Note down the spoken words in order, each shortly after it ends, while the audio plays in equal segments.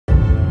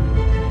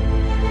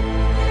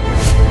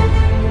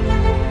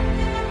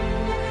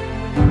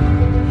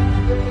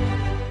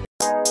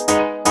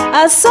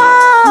Asovtv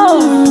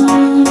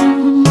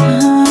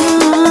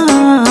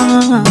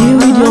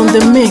on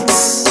the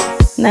mix.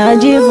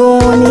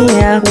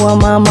 Najivunia kuwa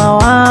mama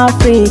wa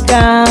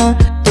Afrika,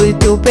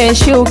 tuitupe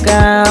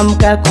shuka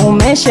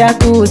mkakumesha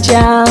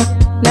kucha.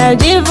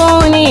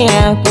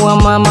 Najivunia kuwa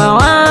mama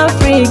wa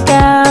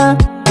Afrika,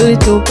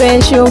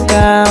 tuitupe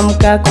shuka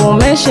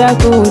mkakumesha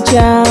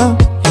kucha.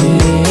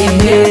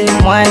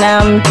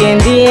 Mwanamke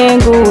ndiye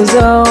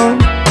nguzo,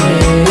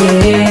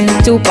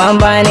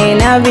 tupambane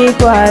na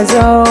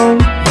vikwazo,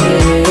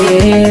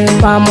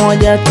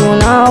 pamoja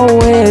tuna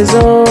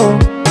uwezo,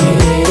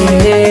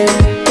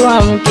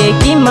 tuamke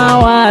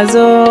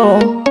kimawazo,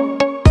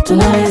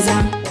 tunaweza.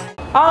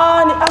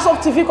 Ni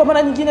Asovtv kwa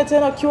mara nyingine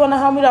tena, ukiwa na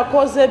Hamira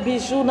Koze,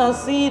 Biju na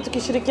Annee,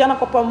 tukishirikiana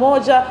kwa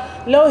pamoja.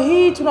 Leo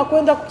hii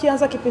tunakwenda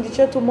kukianza kipindi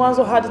chetu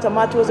mwanzo hadi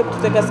tamati, uweze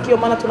kututega sikio,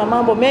 maana tuna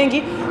mambo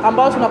mengi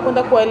ambayo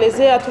tunakwenda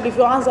kuelezea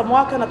tulivyoanza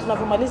mwaka na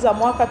tunavyomaliza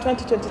mwaka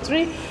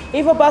 2023.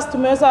 Hivyo basi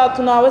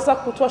tunaweza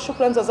kutoa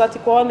shukrani za dhati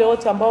kwa wale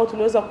wote ambao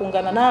tuliweza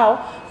kuungana nao,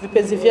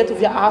 vipenzi vyetu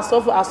vya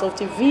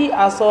Asovtv,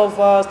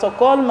 Asov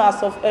Stockholm,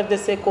 Asov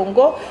RDC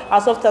Congo,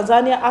 Asov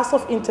Tanzania,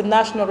 Asov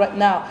International right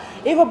now.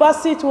 Hivyo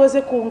basi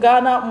tuweze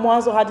kuungana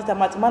mwanzo hadi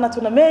tamati, maana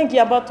tuna mengi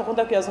ambayo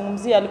tutakwenda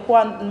kuyazungumzia.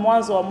 Alikuwa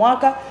mwanzo wa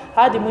mwaka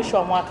hadi mwisho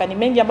wa mwaka, ni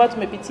mengi ambayo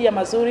tumepitia,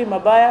 mazuri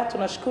mabaya.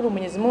 Tunashukuru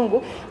Mwenyezi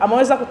Mungu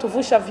ameweza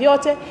kutuvusha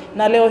vyote,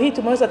 na leo hii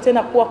tumeweza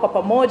tena kuwa kwa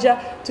pamoja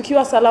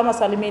tukiwa salama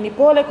salimini.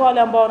 Pole kwa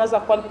wale ambao wanaweza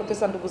kuwa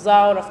walipoteza ndugu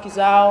zao, rafiki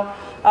zao,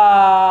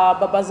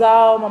 baba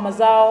zao, mama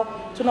zao.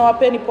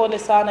 Tunawapeni pole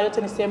sana,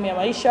 yote ni sehemu ya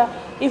maisha.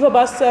 Hivyo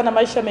basi na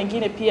maisha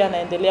mengine pia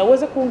yanaendelea.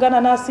 Uweze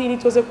kuungana nasi ili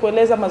tuweze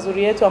kueleza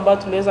mazuri yetu ambayo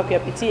tuliweza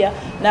kuyapitia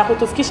na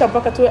kutufikisha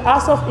mpaka tuwe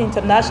Asov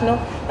International,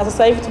 na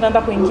sasa hivi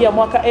tunaenda kuingia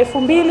mwaka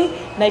 2024.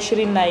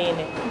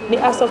 Ni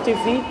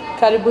Asovtv,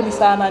 karibuni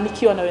sana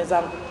nikiwa na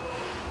wenzangu.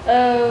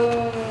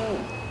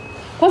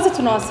 Kwanza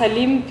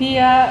tunawasalimu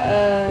pia,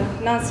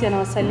 Nancy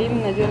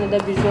anawasalimu, najua na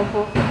Dabi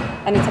Joko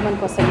anatamani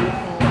kuwasalimu.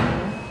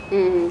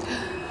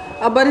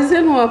 Habari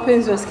zenu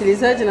wapenzi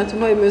wasikilizaji,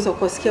 natumai mmeweza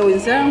kuwasikia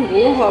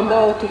wenzangu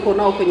ambao tuko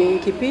nao kwenye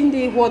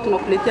kipindi. Huwa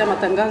tunakuletea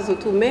matangazo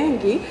tu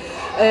mengi,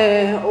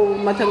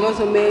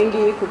 matangazo mengi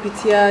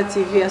kupitia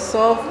TV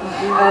Asov.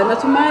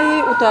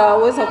 Natumai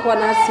utaweza kuwa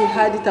nasi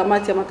hadi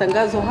tamati ya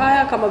matangazo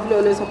haya. Kama vile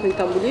waliweza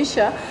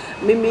kunitambulisha,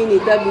 mimi ni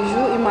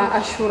Dabiju ima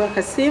Ashura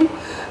Kasim.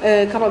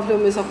 Kama vile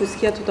umeweza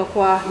kusikia,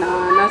 tutakuwa na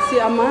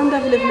nasi Amanda,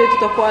 vile vile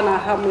tutakuwa na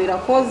Hamira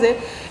Koze,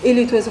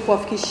 ili tuweze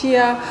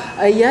kuwafikishia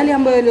yale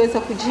ambayo yaliweza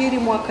kujiri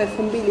mwaka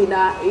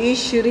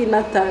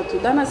 2023.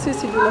 Dana,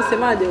 sisi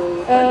tunasemaje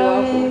upande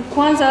wako?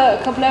 Kwanza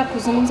kabla ya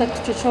kuzungumza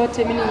kitu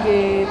chochote, mimi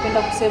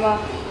ningependa kusema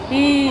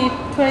hii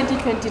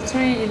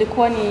 2023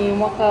 ilikuwa ni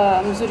mwaka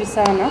mzuri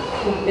sana.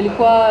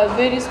 Ilikuwa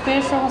very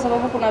special kwa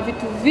sababu kuna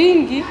vitu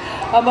vingi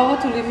ambavyo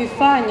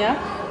tulivifanya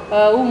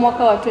huu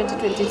mwaka wa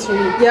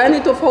 2023. Yaani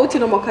tofauti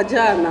na mwaka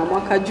jana,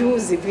 mwaka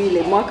juzi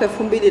vile, mwaka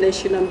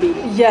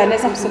 2022.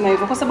 Naweza kusema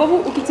hivyo kwa sababu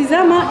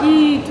ukitizama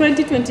hii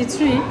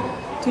 2023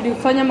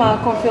 tulifanya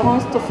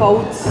conference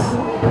tofauti,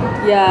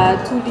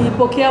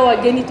 tulipokea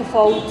wageni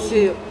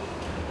tofauti.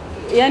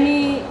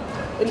 Yaani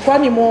ilikuwa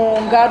ni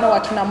muungano wa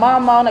kina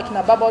mama au na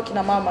kina baba au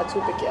kina mama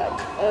tu peke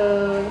yake?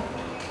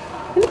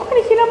 Ilikuwa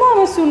ni kina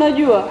mama, si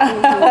unajua.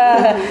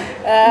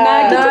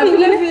 Na kitu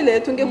vile vile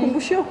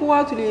tungekumbushia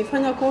kuwa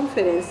tulifanya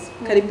conference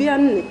karibia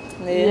 4.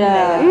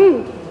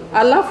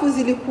 Alafu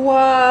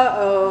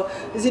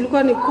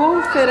zilikuwa ni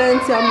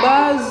conference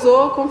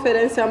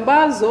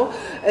ambazo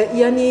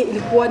yani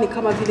ilikuwa ni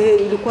kama vile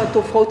ilikuwa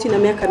tofauti na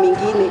miaka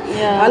mingine.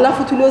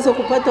 Alafu tuliweza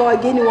kupata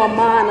wageni wa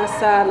maana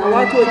sana,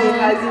 watu wenye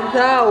kazi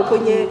zao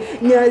kwenye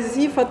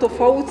nyazifa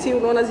tofauti.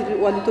 Unaona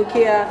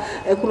walitokea,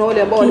 kuna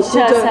wale ambao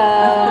walikuja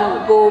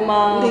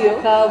Goma,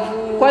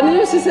 Bukavu. Kwa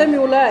nini usisemi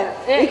Ulaya?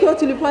 Ikiwa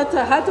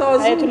tulipata hata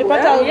wazungu,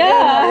 tulipata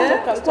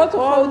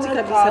tofauti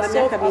kabisa na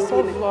miaka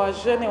mingine.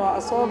 Wajeni wa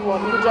Asov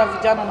walikuja,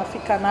 vijana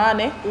nafika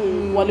 8.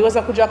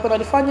 Waliweza kuja hapa,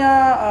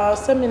 walifanya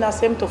seminar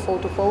sehemu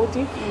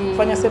tofauti.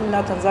 Fanya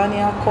seminar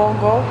Tanzania,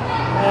 Congo,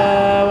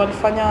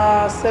 walifanya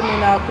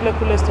seminar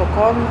kule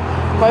Stockholm.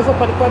 Kwa hivyo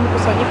palikuwa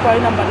mkusanyiko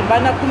aina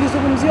mbalimbali na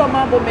kulizungumziwa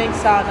mambo mengi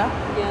sana.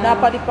 Na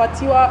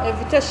palipatiwa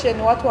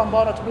invitation watu ambao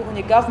wanatoka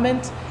kwenye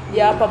government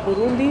ya hapa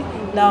Burundi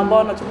na ambao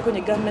wanatoka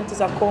kwenye government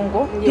za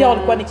Congo. Pia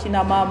walikuwa ni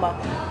kina mama.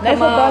 Na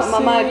hivyo basi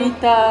Mama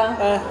Rita,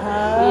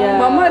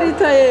 Mama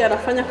Rita yeye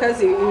anafanya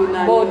kazi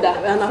na boda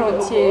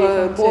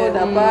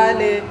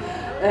pale.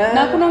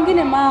 Na kuna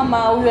wengine mama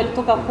huyu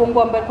alitoka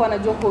Kongo ambaye alikuwa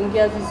anajua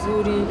kuongea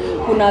vizuri.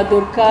 Kuna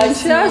Dorcas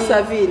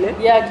Kinshasa vile.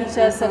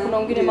 Kinshasa. Kuna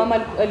wengine mama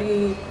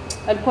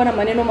alikuwa na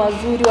maneno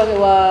mazuri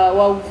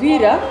wa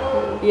Uvira.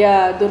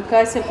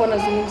 Dorcas alikuwa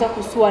anazungumza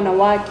kuhusu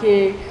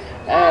wanawake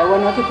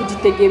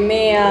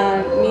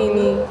kujitegemea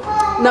nini.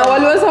 Na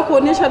waliweza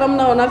kuonyesha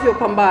namna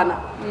wanavyopambana.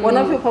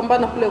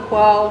 Wanavyopambana kule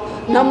kwao,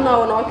 namna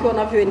wanawake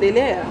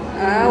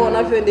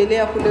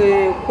wanavyoendelea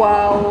kule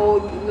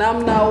kwao,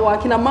 namna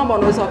wakina mama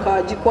wanaweza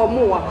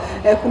wakajikwamua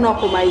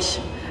kunako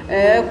maisha.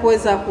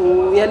 Kuweza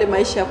yale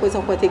maisha ya kuweza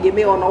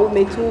kuwategemea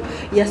wanaume tu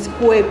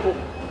yasikuwepo.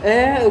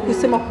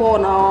 kusema kwa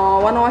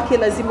wanawake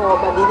lazima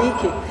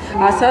wabadilike.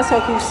 Sasa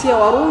wakihusia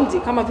Warundi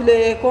kama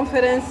vile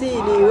conference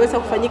iliweza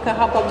kufanyika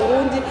hapa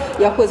Burundi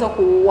ya kuweza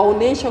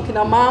kuwaonesha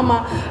kina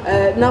mama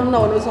namna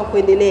wanaweza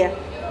kuendelea.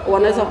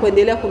 Wanaweza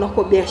kuendelea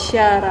kunako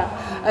biashara,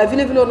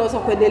 vile vile wanaweza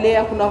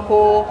kuendelea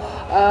kunako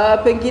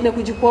pengine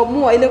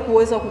kujikwamua ile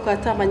kuweza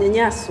kukataa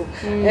manyanyaso.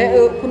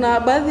 Kuna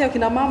baadhi ya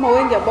kina mama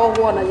wengi ambao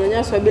huwa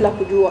wananyanyaswa bila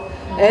kujua.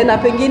 Na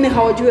pengine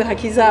hawajui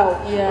haki zao.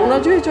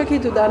 Unajua hicho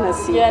kitu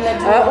Danasi?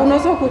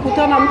 Unaweza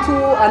kukutana mtu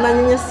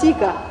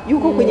ananyanyasika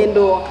yuko kwenye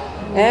ndoa.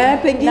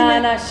 Pengine na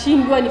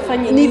anashindwa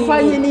nifanye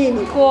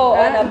nini? Kwa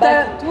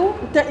anabaki tu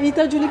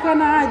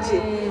itajulikana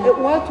aje?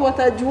 Watu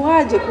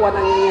watajuaje kuwa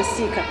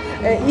ananyanyasika?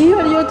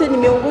 Hiyo yote ni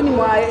miongoni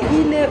mwa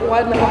ile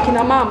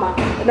wakina mama.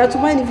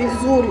 Natumai ni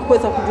vizuri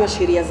kuweza kujua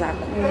sheria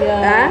zako.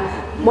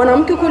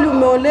 Mwanamke kweli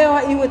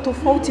umeolewa iwe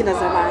tofauti na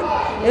zamani.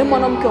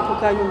 Mwanamke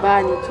kukaa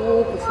nyumbani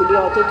tu, kufulia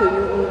watoto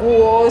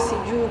nguo,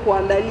 sijui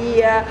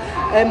kuandalia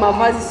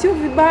mavazi sio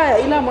vibaya,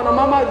 ila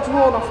mwanamama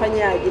jua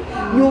unafanyaje.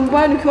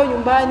 Nyumbani ukiwa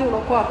nyumbani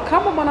unakuwa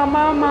kama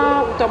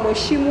mwanamama,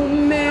 utamheshimu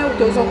mume,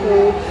 utaweza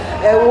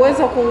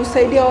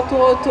kusaidia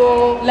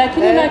watoto,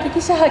 lakini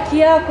unahakikisha haki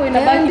yako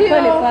inabaki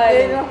pale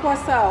pale. Inakuwa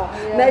sawa.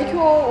 Na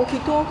ikiwa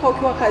ukitoka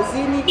ukiwa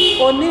kazini,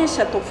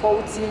 onesha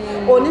tofauti.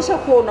 Onesha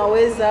kuwa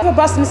unaweza. Hivyo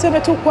basi niseme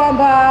tu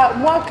kwamba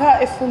mwaka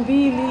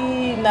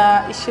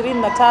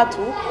 2023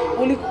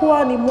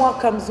 ulikuwa ni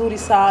mwaka mzuri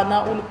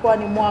sana, ulikuwa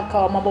ni mwaka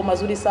wa mambo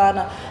mazuri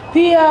sana.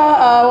 Pia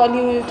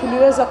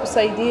tuliweza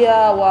kusaidia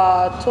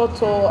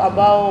watoto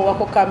ambao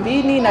wako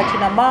kambini na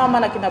kina mama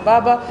na kina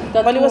baba,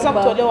 waliweza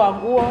kutolewa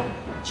nguo,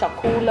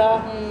 chakula,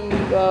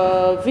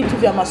 vitu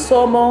vya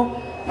masomo,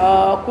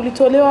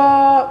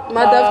 kulitolewa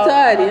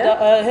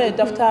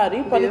daftari,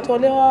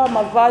 palitolewa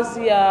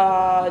mavazi ya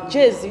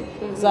jezi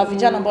za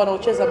vijana ambao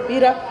wanaocheza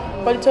mpira,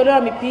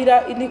 palitolewa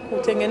mipira ili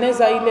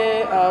kutengeneza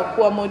ile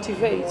kuwa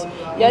motivate,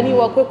 yani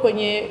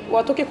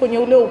watoke kwenye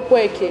ule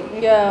upweke,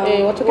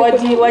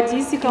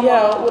 wajihisi kama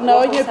na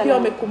wenyewe pia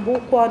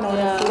wamekumbukwa na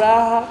wana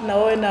furaha, na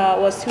wawe na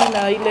wasiwi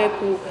na ile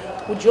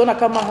kujiona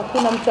kama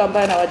hakuna mtu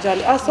ambaye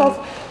anawajali. Asov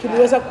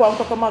tuliweza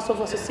kuamka kama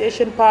Asov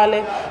Association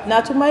pale,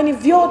 na tumaini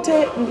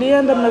vyote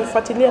mlienda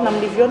mnavifuatilia na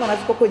mliviona na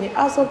viko kwenye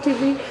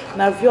Asovtv,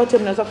 na vyote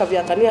mnaweza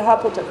kuviangalia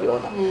hapo,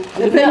 utaviona.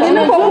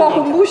 Pengine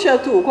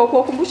kwa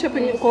kuwakumbusha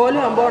pengine kwa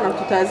wale ambao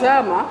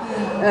wanatutazama,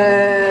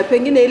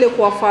 pengine ile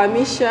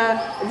kuwafahamisha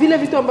vile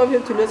vitu ambavyo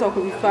tuliweza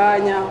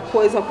kuvifanya,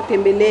 kuweza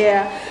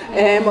kutembelea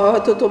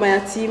watoto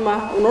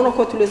mayatima. Unaona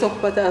kwa tuliweza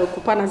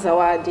kupana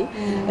zawadi,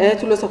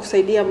 tuliweza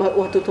kusaidia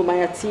watoto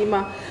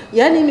mayatima.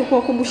 Yani ni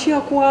kuwakumbushia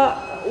kuwa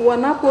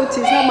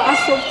wanapotizama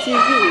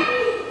Asovtv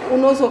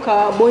unaweza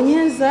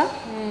ukabonyeza,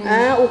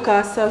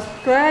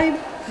 ukasubscribe,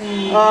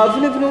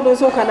 vile vile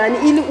unaweza ukanani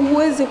ili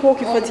uweze kuwa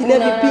ukifuatilia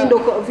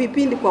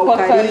vipindi kwa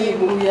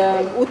ukaribu.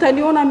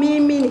 Utaniona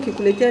mimi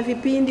nikikuletea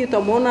vipindi,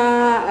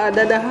 utamwona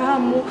dada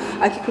Hamu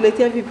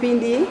akikuletea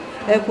vipindi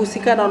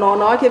kuhusikana na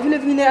wanawake, vile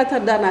vile hata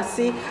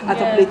Danasi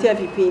atakuletea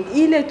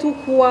vipindi. Ile tu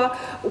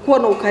kuwa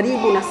na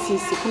ukaribu na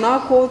sisi.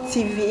 Kunako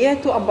TV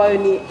yetu ambayo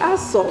ni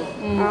Asov.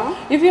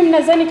 Hivi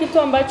mnadhani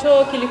kitu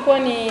ambacho kilikuwa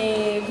ni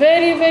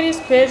very very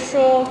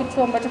special,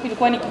 kitu ambacho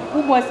kilikuwa ni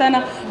kikubwa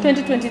sana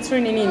 2023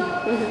 ni nini?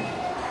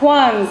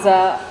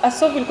 Kwanza,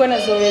 Asov ilikuwa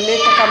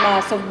inazoeleka kama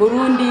Asov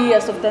Burundi,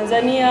 Asov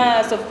Tanzania,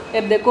 Asov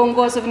de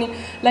Congo, Asov ni,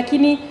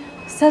 lakini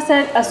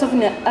sasa Asov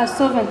ni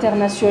Asov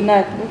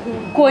international.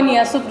 Kwani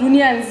Asov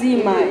dunia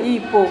nzima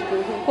ipo.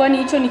 Kwani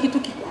hicho ni kitu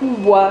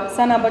kikubwa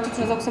sana ambacho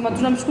tunaweza kusema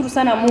tunamshukuru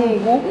sana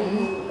Mungu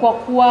kwa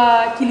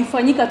kuwa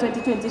kilifanyika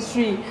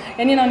 2023.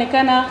 Yani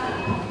inaonekana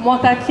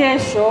mwaka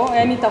kesho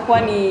yani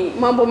itakuwa ni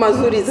mambo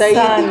mazuri zaidi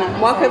sana.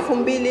 Mwaka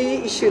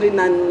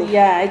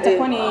 2024.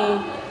 Itakuwa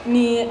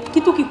ni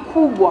kitu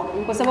kikubwa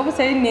kwa sababu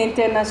sasa ni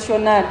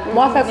international.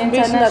 Mwaka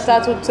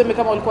 2023 tuseme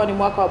kama ulikuwa ni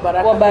mwaka wa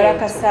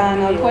baraka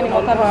sana. Ulikuwa ni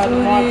mwaka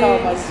mazuri.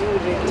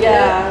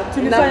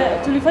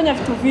 Tulifanya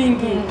vitu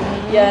vingi.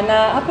 Na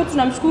hapo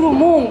tunamshukuru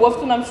Mungu, afu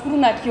tunamshukuru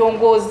na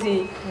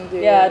kiongozi.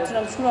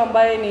 Tunamshukuru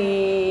ambaye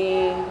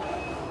ni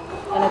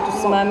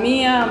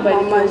anatusimamia, ambaye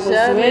ni kiongozi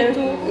wetu,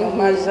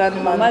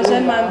 Mama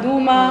Jean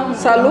Manduma.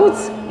 Salute.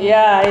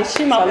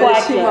 Heshima kwake.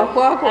 Heshima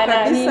kwako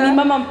kabisa. Ni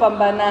mama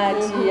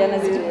mpambanaji,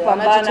 anazidi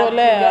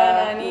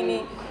kupambana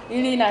nini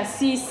ili na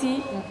sisi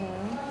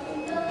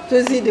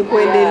tuzidi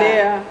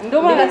kuendelea.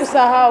 Ndio maana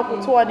kusahau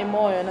kutoa ni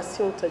moyo na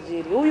sio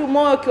utajiri. Huyu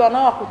moyo ukiwa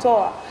nao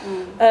kutoa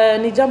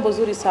ni jambo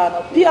zuri sana.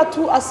 Pia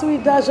tu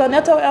asiwidaja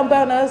hata wewe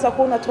ambaye unaweza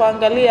kuwa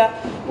unatuangalia,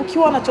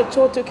 ukiwa na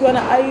chochote, ukiwa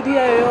na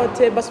idea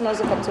yoyote, basi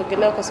unaweza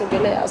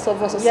ukasogelea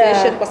Asov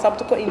Association kwa sababu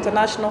tuko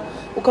international.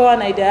 Ukawa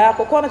na idea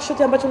yako, ukawa na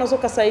chochote ambacho unaweza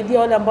kusaidia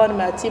wale ambao ni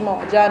mayatima,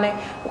 wajane,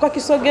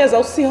 ukakisogeza.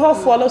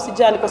 Usihofu wala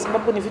usijali, kwa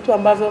sababu ni vitu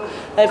ambavyo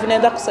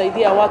vinaenda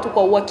kusaidia watu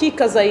kwa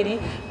uhakika zaidi,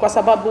 kwa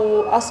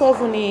sababu Asov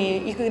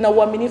ina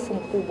uaminifu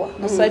mkubwa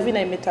na sasa hivi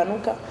na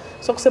imetanuka.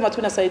 So kusema tu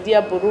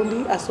inasaidia Burundi,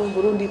 Asov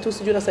Burundi tu,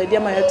 sijui inasaidia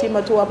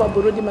mayatima tu hapa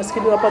Burundi,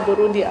 maskini hapa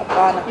Burundi,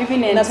 hapana.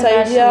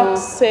 Inasaidia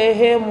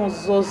sehemu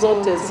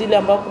zozote zile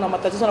ambao kuna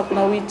matatizo na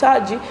kuna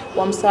uhitaji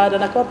wa msaada,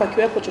 na kama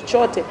pakiwepo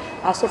chochote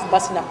Asovtv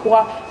basi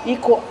inakuwa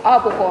iko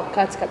hapo kwa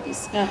wakati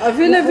kabisa.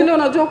 Vile vile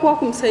unajua kuwa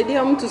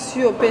kumsaidia mtu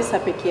sio pesa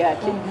peke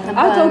yake.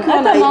 Hata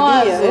ukiwa na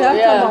idea,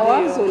 hata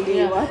mawazo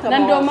ndio. Na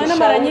ndio maana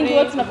mara nyingi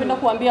watu tunapenda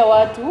kuambia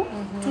watu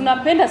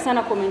tunapenda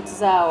sana comment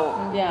zao.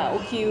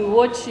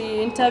 Ukiwatch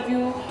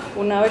interview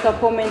unaweka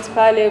comment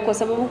pale, kwa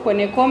sababu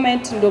kwenye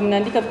comment ndio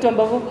mnaandika vitu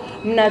ambavyo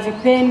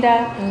mnavipenda,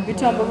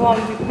 vitu ambavyo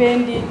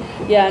hamvipendi.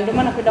 Ndio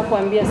maana napenda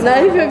kuambia sana.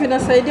 Na hivyo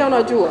vinasaidia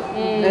unajua.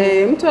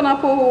 Mtu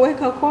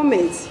anapoweka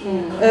comments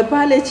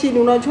pale chini,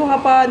 unajua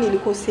hapa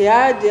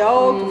nilikoseaje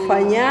au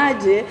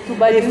tufanyaje,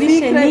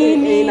 tubadilishe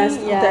nini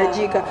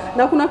inahitajika.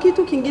 Na kuna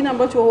kitu kingine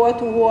ambacho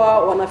watu huwa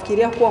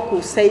wanafikiria kuwa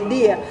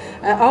kusaidia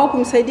au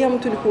kumsaidia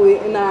mtu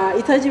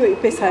inahitaji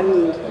pesa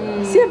nyingi.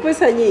 Si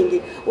pesa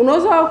nyingi.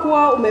 Unaweza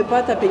kuwa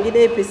umepata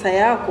pengine pesa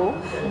yako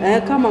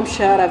kama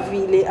mshahara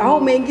vile, au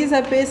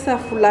umeingiza pesa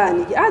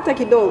fulani hata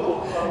kidogo.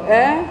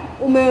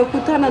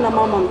 Umekutana na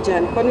mama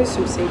mjane, kwa nini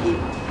usimsaidie?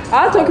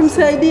 Hata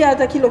ukimsaidia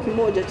hata kilo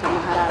kimoja cha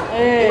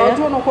maharage,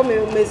 unajua unakuwa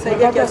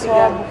umesaidia kiasi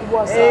gani.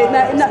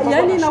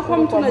 Yani inakuwa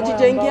mtu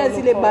unajijengea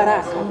zile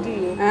baraka.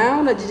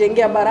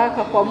 Unajijengea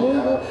baraka kwa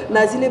Mungu,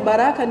 na zile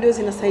baraka ndio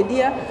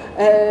zinasaidia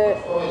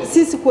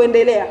sisi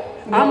kuendelea.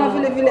 Ama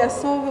vile vile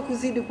Asovtv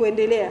kuzidi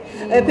kuendelea.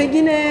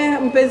 Pengine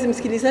mpenzi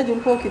msikilizaji,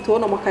 ulikuwa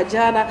ukituona mwaka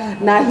jana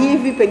na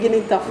hivi pengine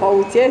ni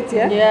tofauti eti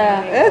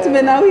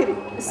tumenawiri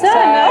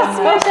sana.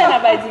 Maisha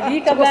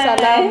yanabadilika bana,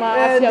 salama,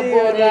 afya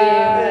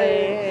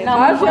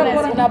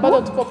bora na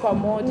bado tuko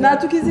pamoja. Na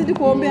tukizidi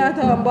kuombea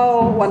hata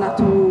ambao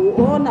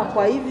wanatuona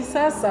kwa hivi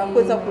sasa,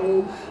 kuweza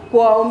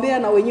kuwaombea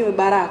na wenyewe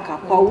baraka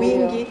kwa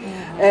wingi.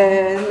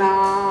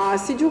 Na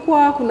sijui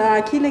kwa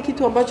kuna kile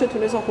kitu ambacho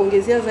tunaweza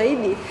kuongezea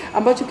zaidi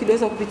ambacho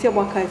kiliweza kupitia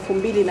mwaka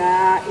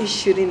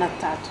 2023.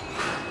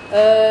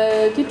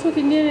 Kitu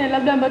kingine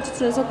labda ambacho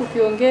tunaweza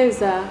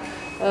kukiongeza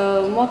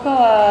mwaka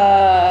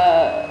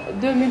wa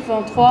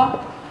 2023,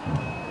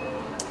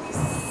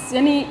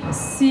 yani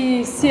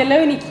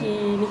sielewi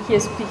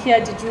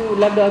nikiexplikiaje juu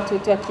labda watu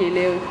wote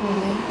wakielewe.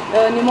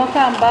 Ni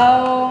mwaka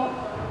ambao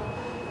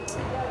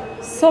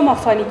sio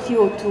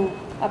mafanikio tu,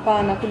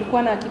 hapana,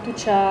 kulikuwa na kitu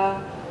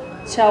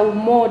cha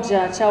umoja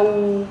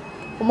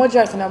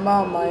wa kina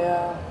mama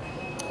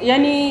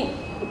yani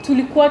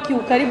tulikuwa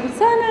kiukaribu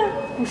sana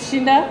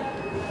kushinda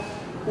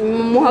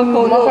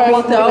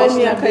mwaka au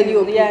miaka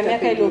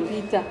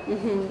iliyopita.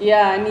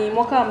 Ni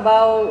mwaka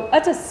ambao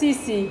hata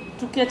sisi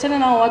tukiachana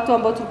na watu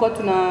ambao tulikuwa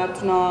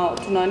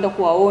tunaenda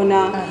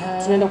kuwaona,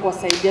 tunaenda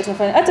kuwasaidia,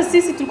 tunafanya, hata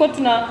sisi tulikuwa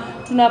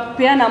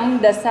tunapeana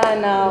muda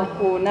sana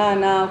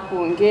kuonana,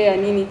 kuongea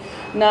nini,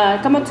 na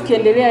kama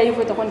tukiendelea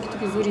hivyo itakuwa ni kitu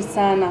kizuri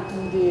sana.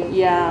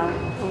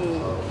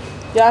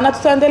 Na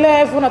tutaendelea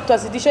hivyo na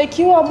tutazidisha.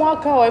 Ikiwa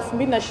mwaka wa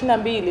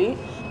 2022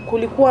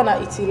 kulikuwa na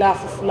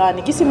itilafu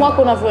fulani, kisi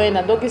mwaka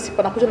unavyoenda ndio kisi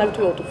panakuja na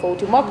vitu vya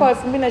tofauti. Mwaka wa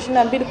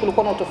 2022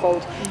 kulikuwa na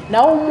tofauti, na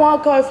huu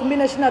mwaka wa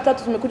 2023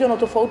 tumekuja na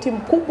tofauti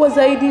mkubwa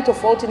zaidi,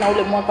 tofauti na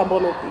ule mwaka ambao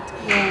uliopita.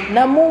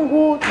 Na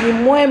Mungu ni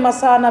mwema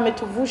sana,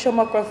 ametuvusha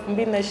mwaka wa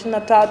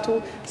 2023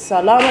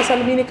 salama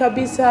salimini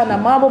kabisa na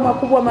mambo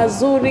makubwa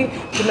mazuri.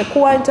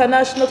 Tumekuwa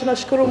international,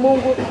 tunashukuru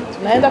Mungu.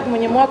 Tunaenda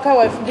kwenye mwaka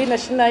wa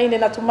 2024,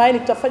 natumaini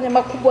tutafanya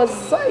makubwa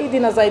zaidi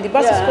na zaidi.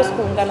 Basi usikose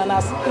kuungana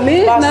nasi.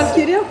 Mimi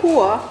nafikiria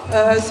kuwa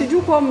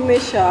sijui kwa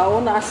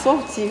mmeshaona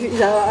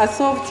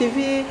Asovtv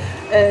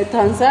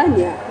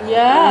Tanzania.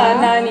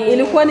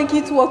 Ilikuwa ni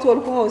kitu watu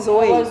walikuwa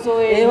hawazoei.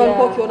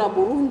 Walikuwa wakiona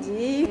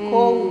Burundi,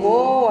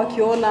 Kongo,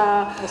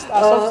 wakiona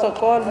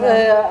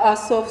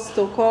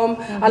Asovtv,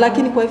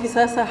 lakini kwa hivi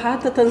sasa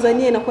hata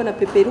Tanzania inakuwa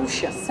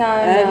inapeperusha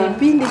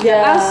vipindi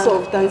vya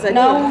Asovtv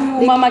Tanzania. Na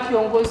huyu mama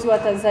kiongozi wa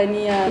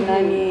Tanzania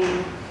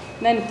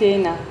nani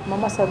tena?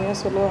 Mama Samia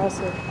Suluhu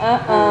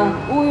Hassan.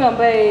 Huyu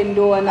ambaye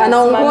ndo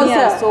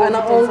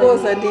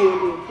anaongoza ndio.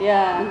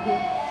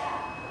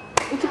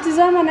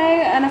 Ukitizama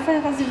naye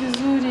anafanya kazi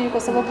vizuri,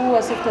 kwa sababu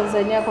Asovtv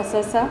Tanzania kwa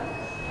sasa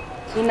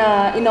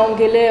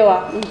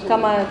inaongelewa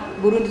kama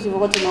Burundi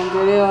tulivyokuwa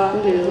tunaongelewa,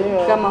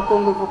 kama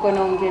Kongo ilivyokuwa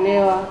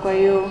inaongelewa. Kwa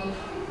hiyo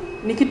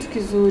ni kitu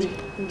kizuri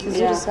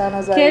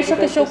sana zaidi.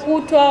 Kesho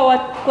kutwa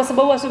kwa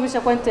sababu Asovtv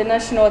kwa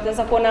international,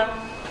 wataanza kuona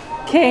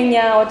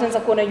Kenya, wataanza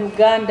kuona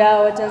Uganda,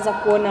 wataanza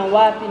kuona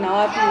wapi na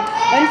wapi,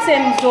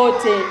 sehemu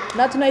zote.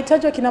 Na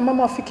tunahitaji kina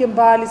mama wafike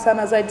mbali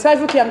sana zaidi. Sasa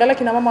hivi ukiangalia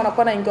kina mama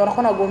wanakuwa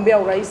wanagombea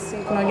urais,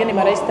 kuna wengine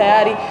marais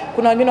tayari,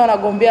 kuna wengine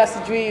wanagombea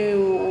sijui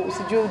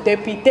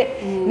deputy.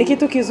 Ni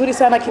kitu kizuri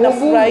sana,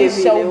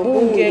 kinafurahisha,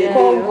 ubunge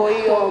Kongo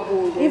hiyo.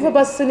 Hivyo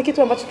basi ni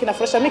kitu ambacho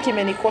kinafurahisha, mimi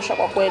kimenikosha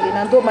kwa kweli,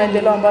 na ndio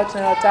maendeleo ambayo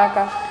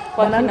tunayotaka.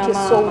 Mwanamke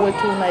sio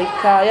wetu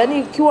unaikaa.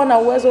 Yaani ukiwa na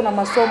uwezo na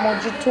masomo,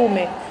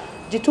 jitume,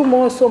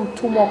 wewe sio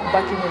mtumwa wa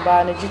kubaki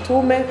nyumbani.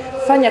 Jitume,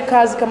 fanya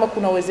kazi kama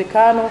kuna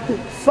uwezekano.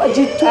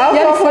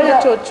 Yaani fanya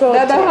chochote.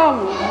 Dada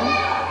Hamu,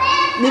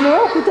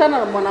 niliwahi kukutana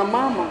na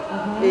mwanamama,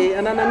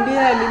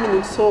 ananiambia mimi ni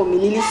msomi,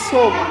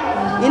 nilisoma.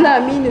 Ila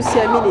amini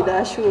usiamini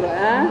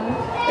Dashura,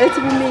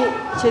 eti mimi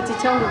cheti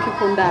changu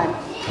kiko ndani.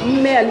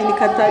 Mume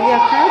alinikatalia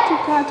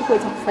katu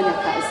kuweza kufanya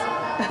kazi.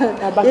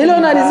 Hilo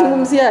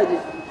unalizungumziaje?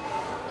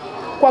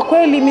 kwa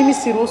kweli mimi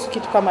siruhusu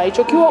kitu kama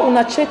hicho. Kiwa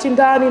una cheti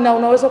ndani na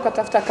unaweza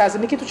ukatafuta kazi,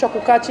 ni kitu cha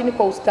kukaa chini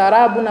kwa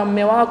ustaarabu na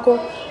mume wako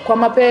kwa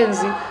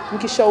mapenzi,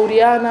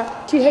 mkishauriana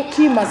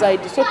kihekima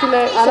zaidi, sio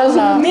kile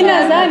sana. Mimi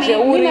nadhani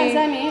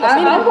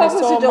hapo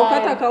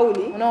sijakata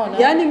kauli.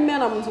 Yaani mimi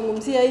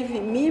anamzungumzia hivi,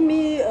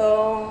 mimi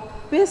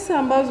pesa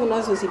ambazo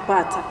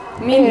unazozipata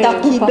mimi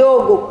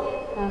kidogo,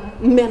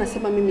 mimi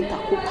anasema mimi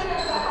nitakupa.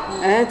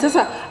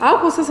 Sasa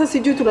hapo sasa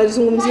sijui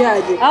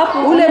tunalizungumziaje.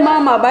 Ule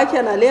mama baki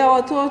analea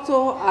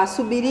watoto,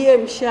 asubirie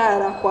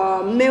mshahara kwa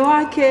mume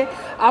wake,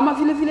 ama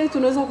vile vile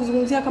tunaweza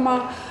kuzungumzia kama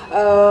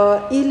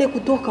ile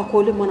kutoka kwa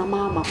ule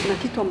mwanamama kuna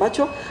kitu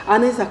ambacho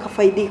anaweza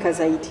kafaidika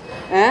zaidi.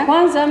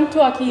 Kwanza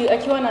mtu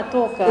akiwa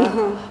anatoka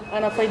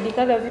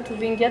anafaidikaga vitu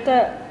vingi,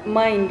 hata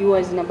mind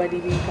huwa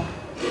zinabadilika.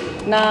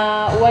 Na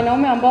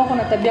wanaume ambao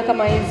kuna tabia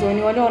kama hizo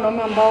ni wale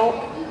wanaume ambao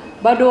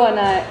bado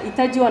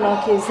wanahitaji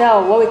wanawake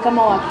zao wawe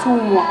kama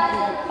watumwa.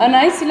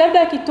 Anahisi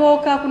labda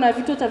akitoka kuna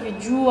vitu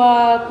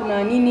atavijua,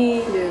 kuna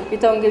nini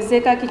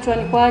itaongezeka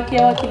kichwani kwake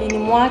au akilini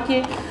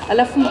mwake,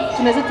 alafu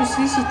tunaweza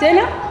tusiishi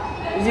tena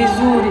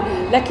vizuri.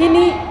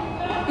 Lakini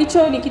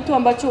hicho ni kitu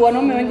ambacho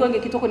wanaume wengi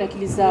wangekitoa kwenye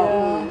akili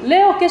zao.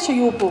 Leo kesho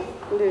yupo.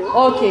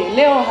 Okay,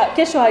 leo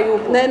kesho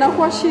hayupo. Na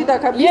inakuwa shida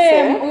kabisa.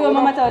 Huyo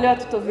mama atawalea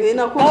watoto vipi?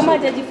 Kama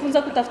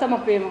hajajifunza kutafuta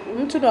mapema.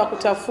 Mtu ni wa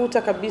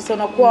kutafuta kabisa.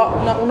 Unakuwa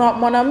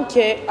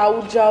mwanamke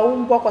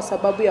haujaumbwa kwa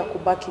sababu ya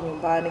kubaki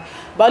nyumbani,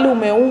 bali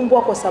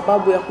umeumbwa kwa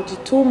sababu ya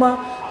kujituma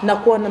na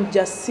kuwa na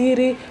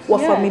mjasiri wa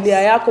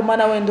familia yako,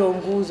 maana wewe ndio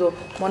nguzo.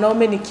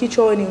 Mwanaume ni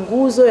kichwa, wewe ni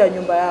nguzo ya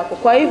nyumba yako.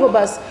 Kwa hivyo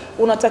basi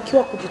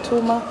unatakiwa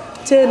kujituma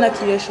tena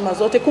kiheshima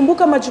zote.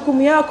 Kumbuka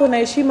majukumu yako na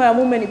heshima ya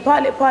mume ni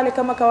pale pale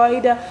kama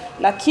kawaida,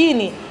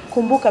 lakini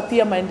kumbuka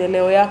pia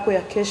maendeleo yako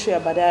ya kesho ya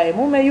baadaye.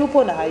 Mume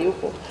yupo na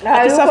hayupo.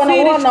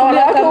 Akisafiri na wale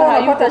wake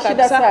wanapata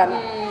shida sana.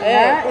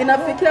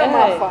 Inafikia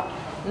maafa.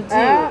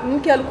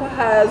 Mke alikuwa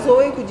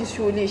hazoei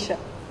kujishughulisha,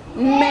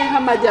 mume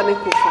hamaji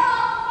amekufa,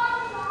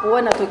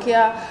 huwa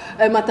natokea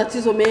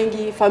matatizo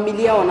mengi,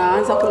 familia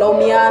wanaanza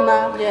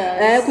kulaumiana.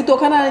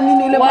 Kutokana na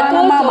nini? Ule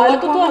mama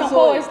alikuwa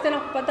wanakuwa tena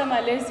kupata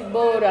malezi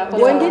bora,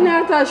 wengine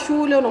hata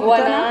shule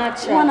unakutana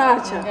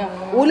wanaacha.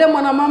 Ule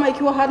mwanamama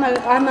ikiwa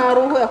hana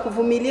roho ya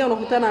kuvumilia,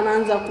 unakutana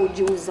anaanza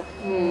kujiuza.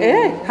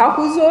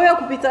 Hakuzoea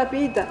kupita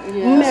pita,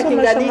 mume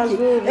akingadiki.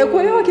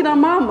 Kwa hiyo wakina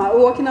mama,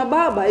 wakina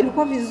baba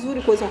ilikuwa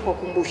vizuri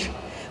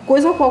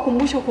kuweza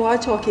kuwakumbusha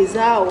kuacha wake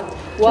zao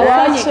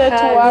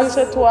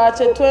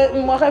tuache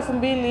mwaka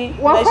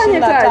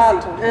 2023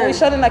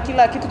 tuishane na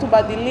kila kitu,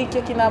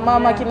 tubadilike. Kina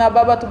mama kina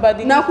baba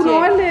tubadilike. Na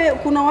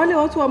kuna wale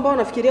watu ambao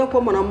wanafikiria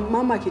kwa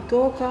mwanamama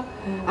akitoka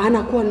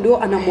anakuwa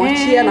ndio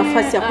anamwachia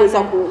nafasi ya kuweza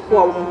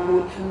kuwa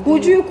uhuru.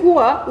 Hujui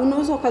kuwa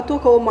unaweza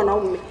ukatoka wewe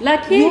mwanaume,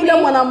 yule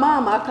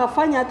mwanamama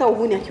akafanya hata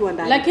uhuni akiwa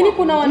ndani. Lakini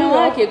kuna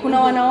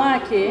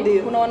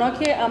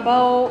wanawake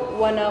ambao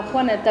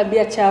wanakuwa na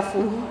tabia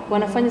chafu,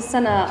 wanafanya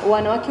sana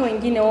wanawake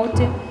wengine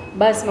wote,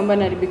 basi mambo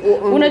yanaharibika.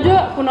 Unajua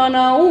kuna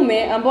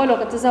wanaume ambao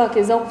wakataza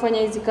wake zao kufanya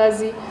hizi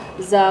kazi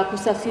za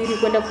kusafiri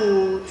kwenda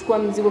kuchukua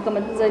mzigo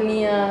kama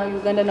Tanzania,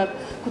 Uganda, na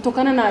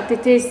kutokana na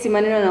tetesi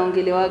maneno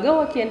yanaongelewaga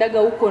wakiendaga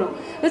huko.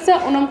 Sasa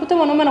unamkuta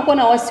mwanaume anakuwa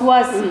na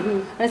wasiwasi.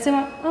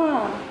 Anasema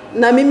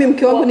na mimi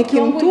mke wangu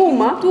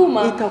nikimtuma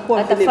itakuwa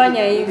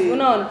atafanya hivi.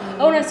 Unaona?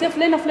 Au unasikia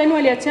fulani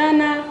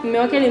waliachana, mume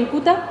wake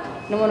alimkuta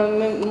na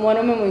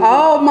mwanaume mwingine.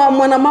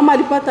 Mwanamama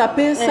alipata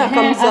pesa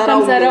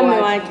akamdharau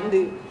mume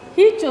wake.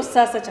 Hicho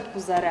sasa cha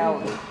kudharau.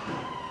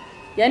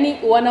 Yaani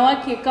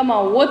wanawake kama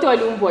wote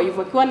waliumbwa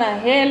hivyo, akiwa na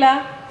hela.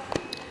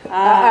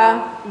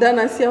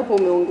 Dana si hapo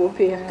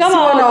umeongopea. Si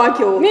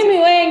wanawake wote. Mimi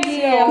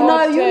wengi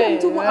kuna yule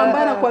mtu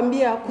ambaye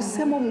anakuambia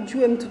kusema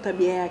mjue mtu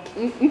tabia yake.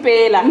 Mpe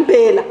hela.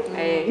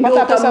 Ndio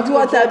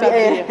utamjua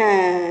tabia.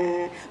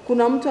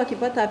 Kuna mtu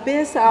akipata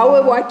pesa awe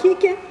wa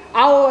kike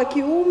au wa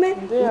kiume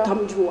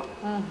utamjua.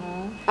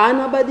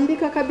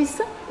 Anabadilika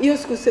kabisa. Hiyo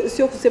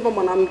sio kusema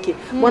mwanamke.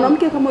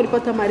 Mwanamke kama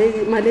ulipata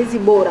malezi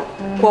bora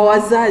kwa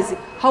wazazi,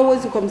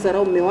 hauwezi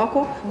kumdharau mume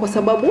wako kwa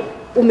sababu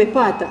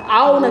umepata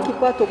au una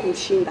kipato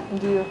kumshinda.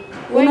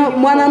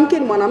 Mwanamke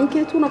ni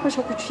mwanamke tu,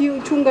 unapaswa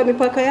kuchunga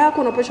mipaka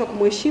yako, unapaswa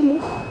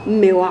kumheshimu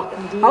mume wako.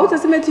 Au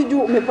utasema eti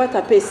juu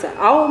umepata pesa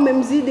au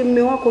umemzidi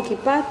mume wako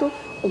kipato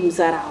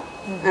umdharau.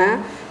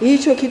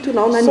 Hicho kitu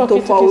naona ni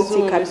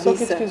tofauti kabisa. Sio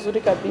kitu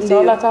kizuri kabisa.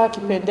 Wala hata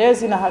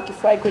hakipendezi na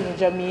hakifai kwenye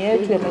jamii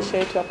yetu ya maisha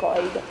yetu ya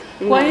kawaida.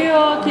 Kwa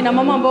hiyo kina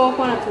mama ambao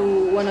wako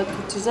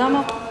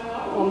wanatutizama,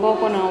 ambao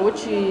wako na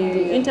watch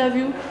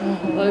interview,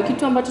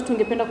 kitu ambacho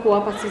tungependa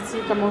kuwapa sisi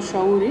kama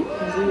ushauri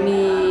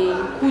ni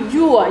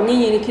kujua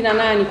nyinyi ni kina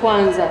nani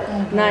kwanza,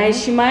 na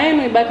heshima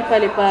yenu ibaki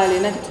pale pale.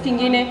 Na kitu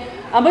kingine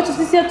ambacho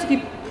sisi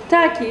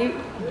hatukitaki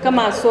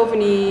kama Asov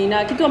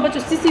na kitu ambacho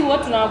sisi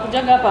watu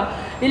tunakujaga hapa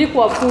ili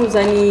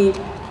kuwafunza ni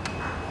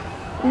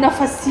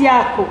nafasi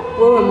yako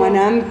wewe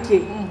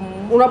mwanamke.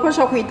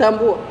 Unapaswa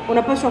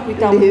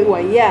kuitambua.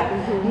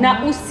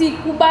 Na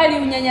usikubali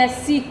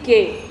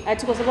unyanyasike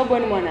ati kwa sababu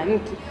wewe ni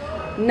mwanamke.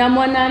 Na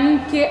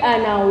mwanamke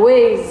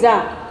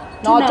anaweza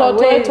na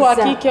watoto wetu wa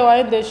kike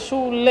waende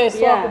shule,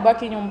 sio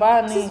kubaki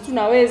nyumbani. Sisi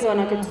tunaweza,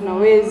 wanawake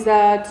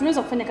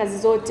tunaweza kufanya kazi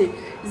zote.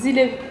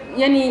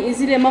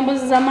 Zile mambo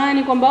za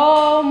zamani kwamba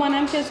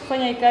mwanamke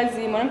asifanye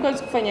kazi, mwanamke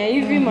asifanye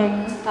hivi,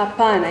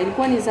 hapana,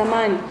 ilikuwa ni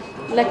zamani.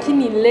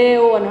 Lakini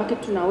leo wanawake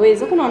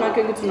tunaweza. Kuna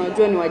wanawake wengi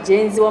tunajua ni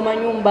wajenzi wa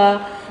manyumba,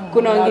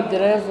 kuna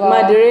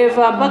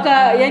madereva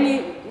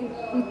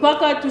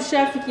mpaka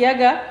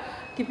tushafikiaga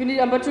kipindi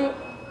ambacho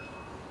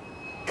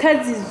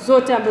kazi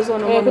zote ambazo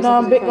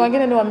wanawake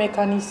wengine ni wa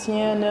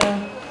mekanisien.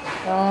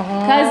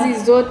 Kazi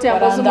zote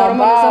ambazo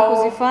wanawake wanaweza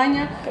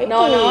kuzifanya na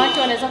wanawake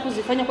wanaweza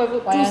kuzifanya. Kwa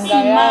hivyo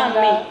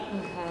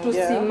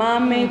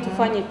tusimame,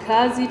 tufanye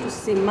kazi,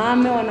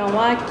 tusimame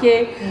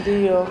wanawake.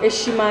 Ndio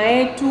heshima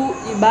yetu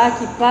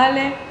ibaki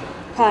pale.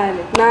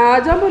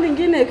 Na jambo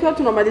lingine, ikiwa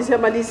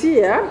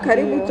tunamalizia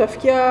karibu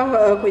tutafikia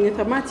kwenye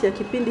tamati ya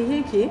kipindi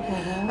hiki,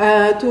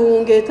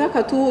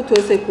 tungetaka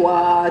tuweze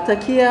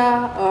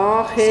kuwatakia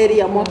heri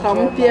ya mwaka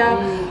mpya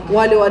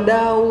wale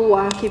wadau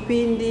wa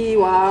kipindi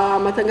wa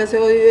matangazo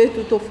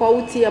yetu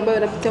tofauti ambayo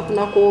yanapitia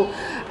kunako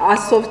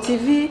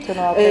Asovtv.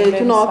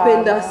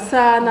 Tunawapenda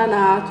sana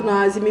na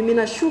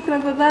tunazimimina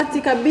shukrani za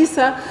dhati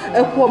kabisa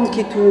kwa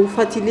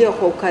mkitufuatilia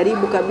kwa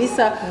ukaribu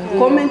kabisa.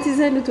 Comment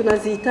zenu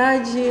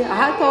tunazihitaji,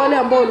 hata wale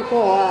ambao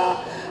walikuwa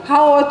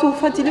hao watu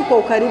fuatilia kwa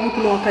ukaribu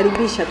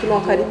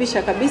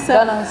tunawakaribisha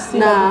kabisa.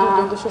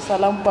 Na ndosho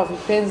salamu kwa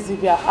vipenzi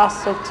vya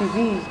Asovtv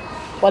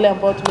wale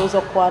ambao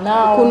tuliweza kuwa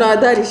nao. Kuna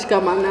Darish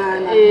kama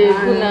nana,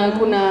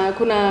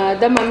 kuna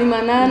Dama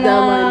Mima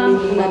Nana,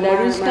 kuna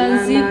Darish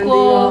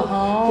Kanziko,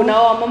 kuna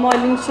mama wa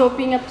Link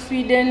Shopping up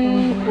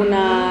Sweden,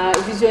 kuna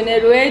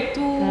visionnaire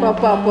wetu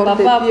Papa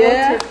Porte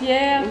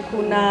Pierre,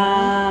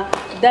 kuna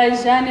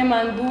Dajane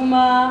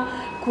Manduma,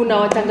 kuna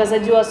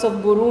watangazaji wa Asov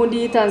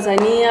Burundi,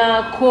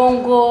 Tanzania,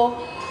 Kongo,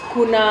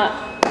 kuna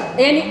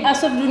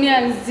Asov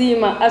dunia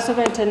nzima, Asov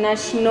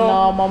International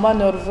na mama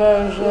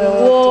Norvege,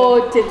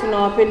 wote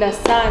tunawapenda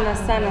sana.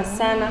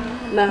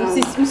 Na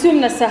msiwe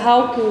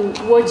mnasahau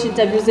watch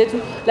interview zetu,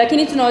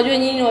 lakini tunawajua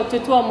nyinyi ni watu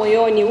wetu wa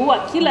moyoni. Huwa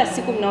kila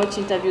siku watch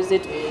interview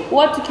zetu,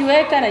 huwa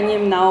tukiweka na nyinyi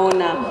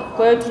mnaona.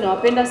 Kwa hiyo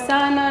tunawapenda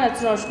sana na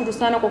tunawashukuru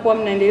sana kwa kuwa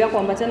mnaendelea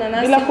kuambatana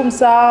nasi. Bila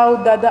kumsahau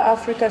dada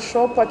Africa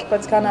Shop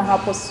akipatikana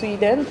hapo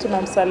Sweden,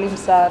 tunamsalimu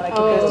sana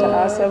kipenzi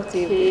cha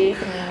Asovtv.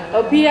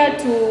 Pia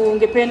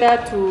tungependa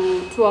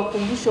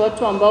tuwakumbushe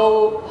watu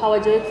ambao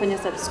hawajawahi kufanya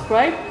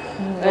subscribe,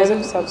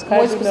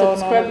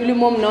 subscribe ili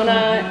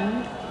mnaona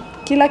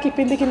kila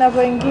kipindi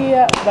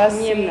kinavyoingia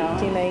basi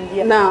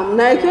kinaingia.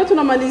 Na ikiwa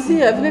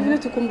tunamalizia vile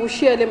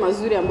tukumbushia yale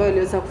mazuri ambayo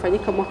yaliweza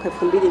kufanyika mwaka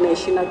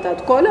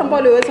 2023. Kwa wale ambao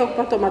waliweza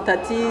kupata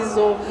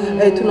matatizo,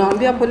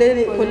 tunawaambia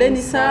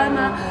poleni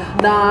sana.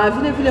 Na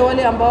vile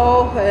wale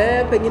ambao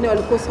pengine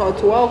walikosa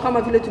watu wao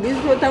kama vile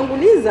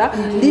tulivyotanguliza,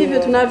 ndivyo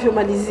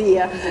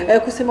tunavyomalizia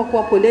kusema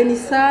kuwa poleni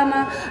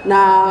sana.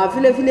 Na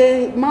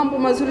vile mambo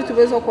mazuri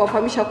tuweza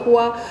kuwafahamisha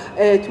kuwa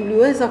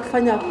tuliweza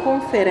kufanya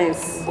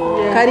conference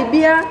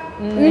karibia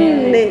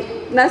 4.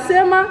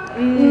 Nasema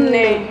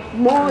 4.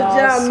 1,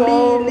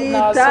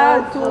 2,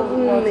 3,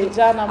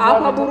 4.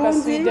 Hapa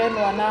Burundi Sweden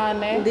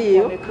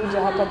 8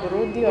 wamekuja hapa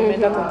Burundi,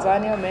 wameenda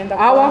Tanzania, wameenda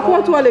kwa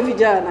hawakuwa tu wale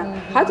vijana,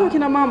 hata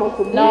wakina mama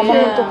na mama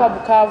kutoka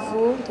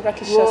Bukavu, kutoka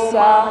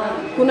Kinshasa.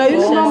 Kuna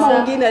yule mama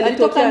mwingine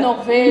alitoka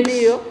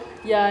Norvege,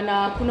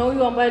 na kuna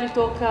huyu ambaye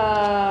alitoka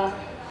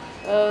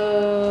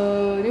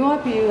ni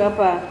wapi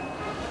hapa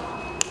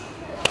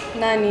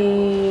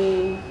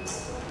nani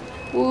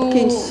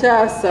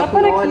Kinshasa.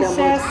 Kuna wale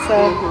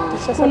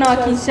kuna wa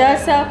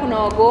Kinshasa, kuna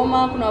wa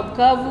Goma, kuna wa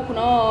Bukavu,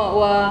 kuna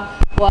wa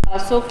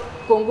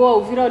Kongo wa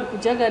Uvira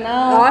walikujaga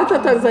nao, hata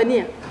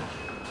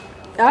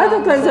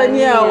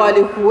Tanzania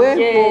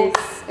walikuwepo. Yes.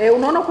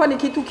 Unaona kwa ni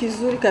kitu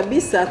kizuri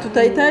kabisa.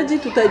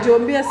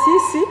 Tutajiombea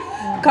sisi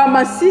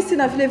kama sisi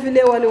na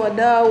vile wale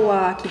wadau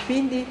wa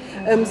kipindi,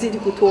 mzidi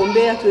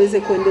kutuombea tuweze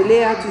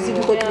kuendelea, tuzidi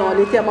kwa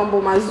tunawaletea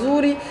mambo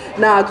mazuri,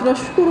 na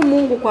tunashukuru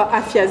Mungu kwa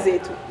afya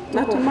zetu.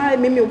 Natumai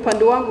mimi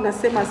upande wangu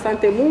nasema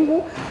asante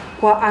Mungu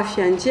kwa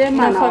afya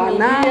njema na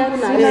wanangu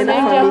na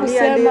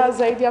familia.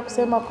 Zaidi ya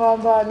kusema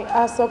kwamba ni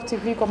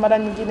Asovtv kwa mara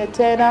nyingine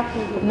tena,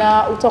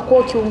 na utakuwa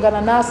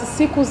ukiungana nasi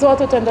siku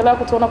zote, utaendelea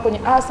kutuona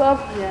kwenye Asov,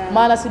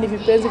 maana sisi ni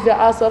vipenzi vya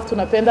Asov,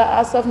 tunapenda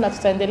Asov na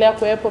tutaendelea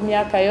kuwepo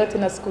miaka yote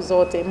na siku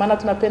zote, maana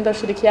tunapenda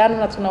ushirikiano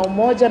na tuna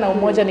umoja, na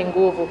umoja ni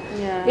nguvu.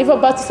 Hivyo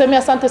basi tuseme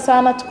asante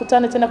sana,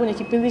 tukutane tena kwenye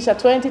kipindi cha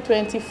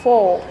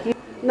 2024.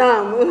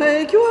 Naam,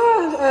 ikiwa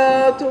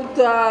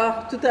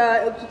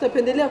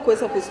tutapendelea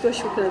kuweza kuzitoa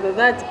shukrani za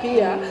dhati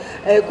pia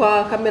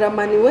kwa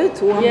kameramani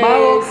wetu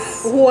ambao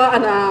huwa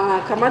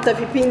anakamata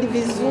vipindi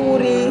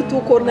vizuri,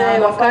 tuko naye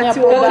wakati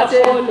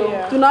wote.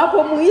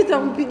 Tunapomuita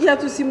kumpigia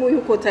tu simu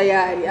yuko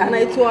tayari.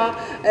 Anaitwa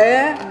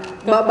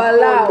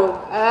Babalao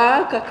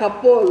kaka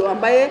Polo,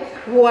 ambaye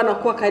huwa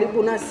anakuwa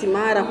karibu nasi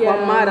mara kwa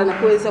mara na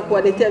kuweza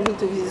kuwaletea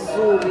vitu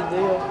vizuri.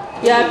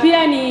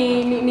 Pia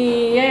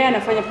ni yeye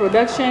anafanya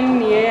production,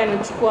 ni yeye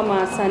anachukua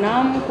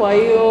masanamu. Kwa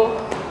hiyo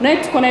na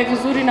tuko naye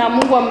vizuri, na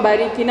Mungu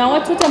ambariki. Na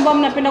watu wote ambao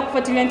mnapenda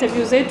kufuatilia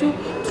interview zetu,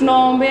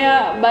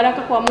 tunawaombea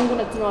baraka kwa Mungu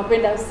na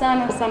tunawapenda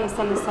sana.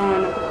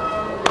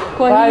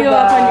 Kwa hiyo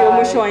hapa ndio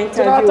mwisho wa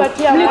interview.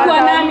 Tunawatakia Nilikuwa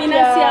mwaka nami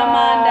mpya. Nasi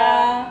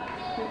Amanda.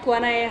 Nilikuwa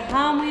naye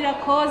Hamira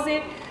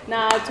Koze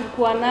na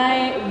tulikuwa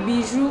naye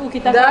Bijou,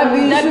 ukitaka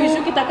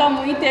Bijou kitaka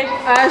muite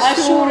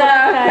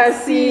Ashura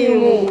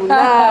Kasimu.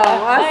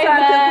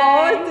 Asante kwa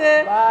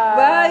wote.